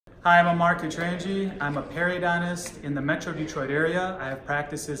Hi, I'm Amar Katranji. I'm a periodontist in the Metro Detroit area. I have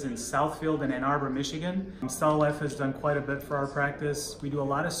practices in Southfield and Ann Arbor, Michigan. StellaLife has done quite a bit for our practice. We do a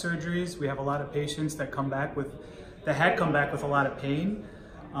lot of surgeries. We have a lot of patients that had come back with a lot of pain.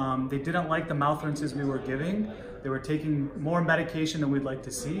 They didn't like the mouth rinses we were giving. They were taking more medication than we'd like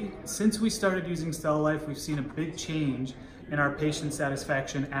to see. Since we started using StellaLife, we've seen a big change in our patient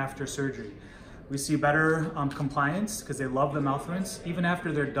satisfaction after surgery. We see better compliance because they love the mouth rinse. Even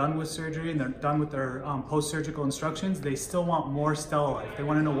after they're done with surgery and they're done with their post-surgical instructions, they still want more StellaLife. They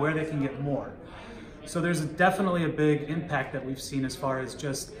want to know where they can get more. So there's definitely a big impact that we've seen as far as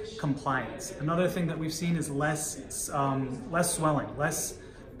just compliance. Another thing that we've seen is less swelling, less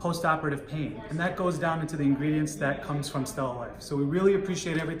post-operative pain. And that goes down into the ingredients that comes from StellaLife. So we really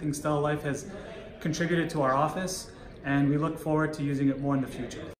appreciate everything StellaLife has contributed to our office, and we look forward to using it more in the future.